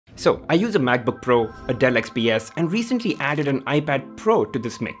So I use a MacBook Pro, a Dell XPS, and recently added an iPad Pro to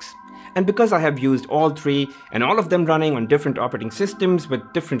this mix. And because I have used all three and all of them running on different operating systems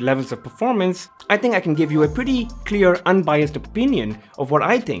with different levels of performance, I think I can give you a pretty clear, unbiased opinion of what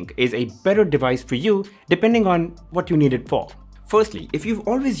I think is a better device for you depending on what you need it for. Firstly, if you've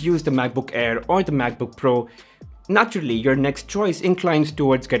always used the MacBook Air or the MacBook Pro, naturally your next choice inclines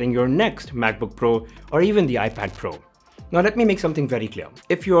towards getting your next MacBook Pro or even the iPad Pro. Now let me make something very clear.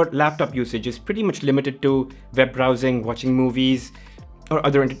 If your laptop usage is pretty much limited to web browsing, watching movies, or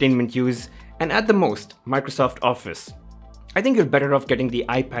other entertainment use, and at the most, Microsoft Office, I think you're better off getting the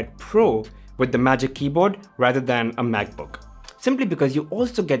iPad Pro with the Magic Keyboard rather than a MacBook. Simply because you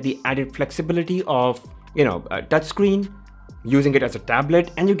also get the added flexibility of, a touchscreen, using it as a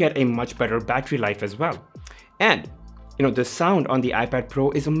tablet, and you get a much better battery life as well. And the sound on the iPad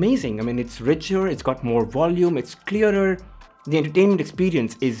Pro is amazing. I mean, it's richer, it's got more volume, it's clearer. The entertainment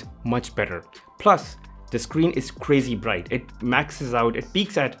experience is much better. Plus, the screen is crazy bright. It maxes out, it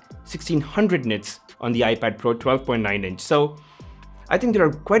peaks at 1600 nits on the iPad Pro 12.9 inch. So I think there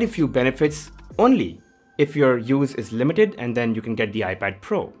are quite a few benefits only if your use is limited, and then you can get the iPad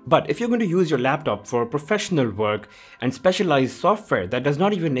Pro. But if you're going to use your laptop for professional work and specialized software that does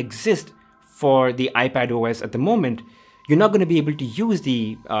not even exist for the iPad OS at the moment, you're not going to be able to use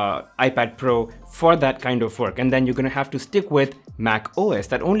the iPad Pro for that kind of work, and then you're going to have to stick with Mac OS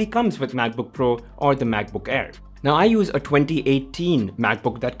that only comes with MacBook Pro or the MacBook Air. Now I use a 2018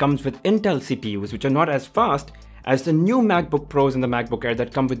 MacBook that comes with Intel CPUs, which are not as fast as the new MacBook Pros and the MacBook Air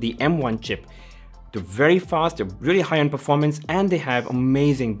that come with the M1 chip. They're very fast, they're really high on performance, and they have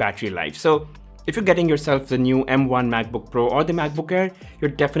amazing battery life. So if you're getting yourself the new M1 MacBook Pro or the MacBook Air,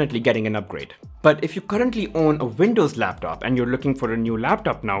 you're definitely getting an upgrade. But if you currently own a Windows laptop and you're looking for a new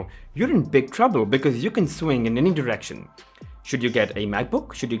laptop now, you're in big trouble because you can swing in any direction. Should you get a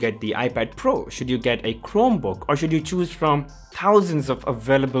MacBook? Should you get the iPad Pro? Should you get a Chromebook? Or should you choose from thousands of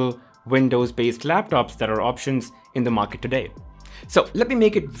available Windows-based laptops that are options in the market today? So let me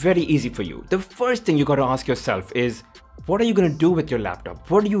make it very easy for you. The first thing you got to ask yourself is, what are you going to do with your laptop?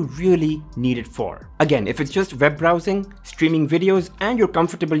 What do you really need it for? Again, if it's just web browsing, streaming videos, and you're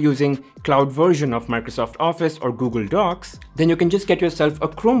comfortable using cloud version of Microsoft Office or Google Docs, then you can just get yourself a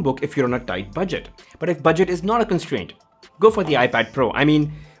Chromebook if you're on a tight budget. But if budget is not a constraint, go for the iPad Pro. I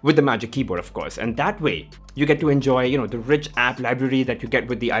mean, with the Magic Keyboard, of course. And that way, you get to enjoy, the rich app library that you get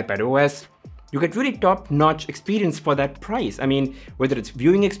with the iPad OS. You get really top-notch experience for that price. I mean, whether it's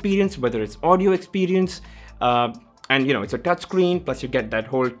viewing experience, whether it's audio experience, and it's a touchscreen, plus you get that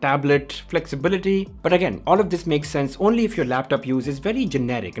whole tablet flexibility. But again, all of this makes sense only if your laptop use is very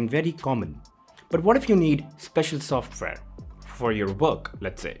generic and very common. But what if you need special software for your work,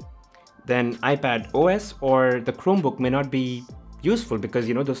 let's say? Then iPad OS or the Chromebook may not be useful because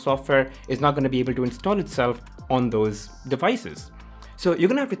the software is not going to be able to install itself on those devices. So you're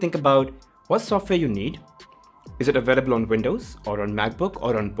going to have to think about what software you need. Is it available on Windows or on MacBook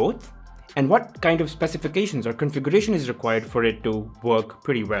or on both? And what kind of specifications or configuration is required for it to work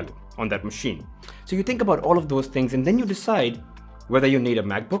pretty well on that machine. So you think about all of those things and then you decide whether you need a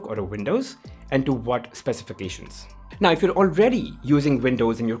MacBook or a Windows and to what specifications. Now, if you're already using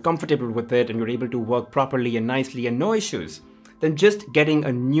Windows and you're comfortable with it and you're able to work properly and nicely and no issues, then just getting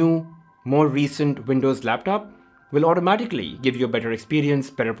a new, more recent Windows laptop will automatically give you a better experience,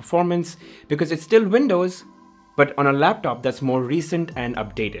 better performance, because it's still Windows, but on a laptop that's more recent and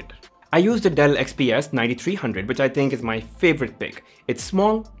updated. I use the Dell XPS 9300, which I think is my favorite pick. It's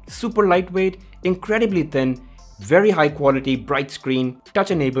small, super lightweight, incredibly thin, very high quality, bright screen,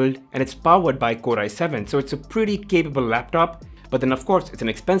 touch enabled, and it's powered by Core i7. So it's a pretty capable laptop, but then of course it's an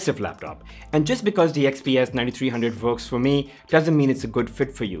expensive laptop. And just because the XPS 9300 works for me doesn't mean it's a good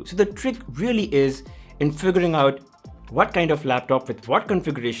fit for you. So the trick really is in figuring out what kind of laptop with what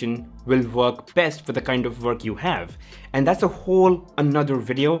configuration will work best for the kind of work you have. And that's a whole another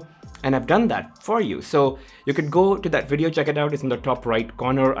video. And I've done that for you. So you could go to that video, check it out. It's in the top right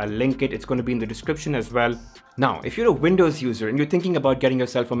corner. I'll link it. It's going to be in the description as well. Now, if you're a Windows user and you're thinking about getting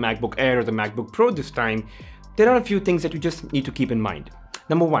yourself a MacBook Air or the MacBook Pro this time, there are a few things that you just need to keep in mind.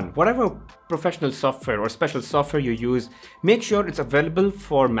 Number one, whatever professional software or special software you use, make sure it's available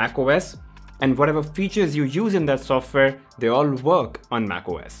for macOS, and whatever features you use in that software, they all work on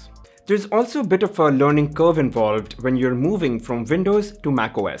macOS. There's also a bit of a learning curve involved when you're moving from Windows to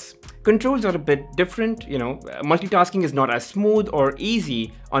macOS. Controls are a bit different, multitasking is not as smooth or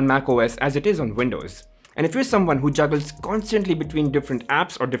easy on macOS as it is on Windows. And if you're someone who juggles constantly between different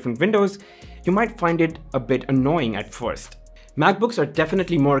apps or different windows, you might find it a bit annoying at first. MacBooks are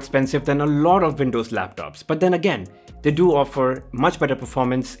definitely more expensive than a lot of Windows laptops, but then again, they do offer much better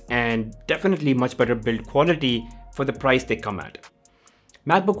performance and definitely much better build quality for the price they come at.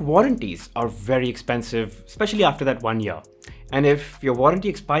 MacBook warranties are very expensive, especially after that 1 year. And if your warranty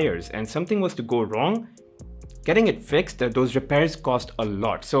expires and something was to go wrong, getting it fixed, those repairs cost a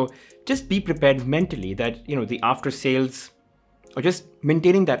lot. So just be prepared mentally that, the after sales or just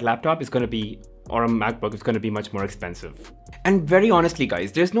maintaining that laptop is going to be, or a MacBook is going to be much more expensive. And very honestly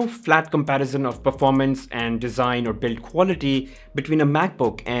guys, there's no flat comparison of performance and design or build quality between a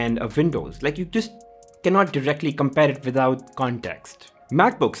MacBook and a Windows. Like, you just cannot directly compare it without context.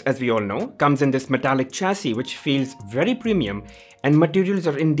 MacBooks, as we all know, comes in this metallic chassis which feels very premium, and materials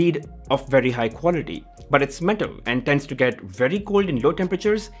are indeed of very high quality. But it's metal and tends to get very cold in low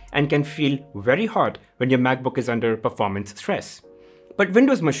temperatures and can feel very hot when your MacBook is under performance stress. But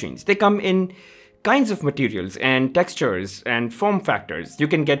Windows machines, they come in kinds of materials and textures and form factors. You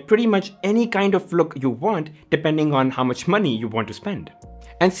can get pretty much any kind of look you want depending on how much money you want to spend.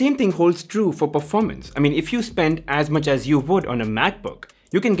 And same thing holds true for performance. I mean, if you spend as much as you would on a MacBook,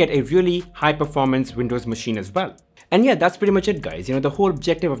 you can get a really high performance Windows machine as well. And yeah, that's pretty much it guys. The whole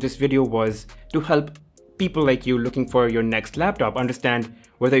objective of this video was to help people like you looking for your next laptop understand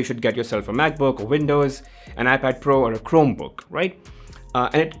whether you should get yourself a MacBook or Windows, an iPad Pro or a Chromebook, right?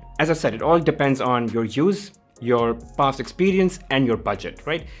 And as I said, it all depends on your use, your past experience, and your budget,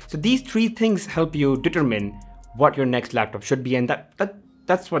 right? So these three things help you determine what your next laptop should be, and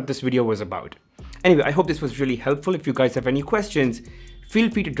that's what this video was about. Anyway, I hope this was really helpful. If you guys have any questions,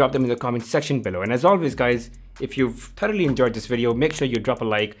 feel free to drop them in the comment section below. And as always, guys, if you've thoroughly enjoyed this video, make sure you drop a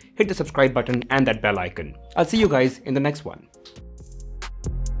like, hit the subscribe button and that bell icon. I'll see you guys in the next one.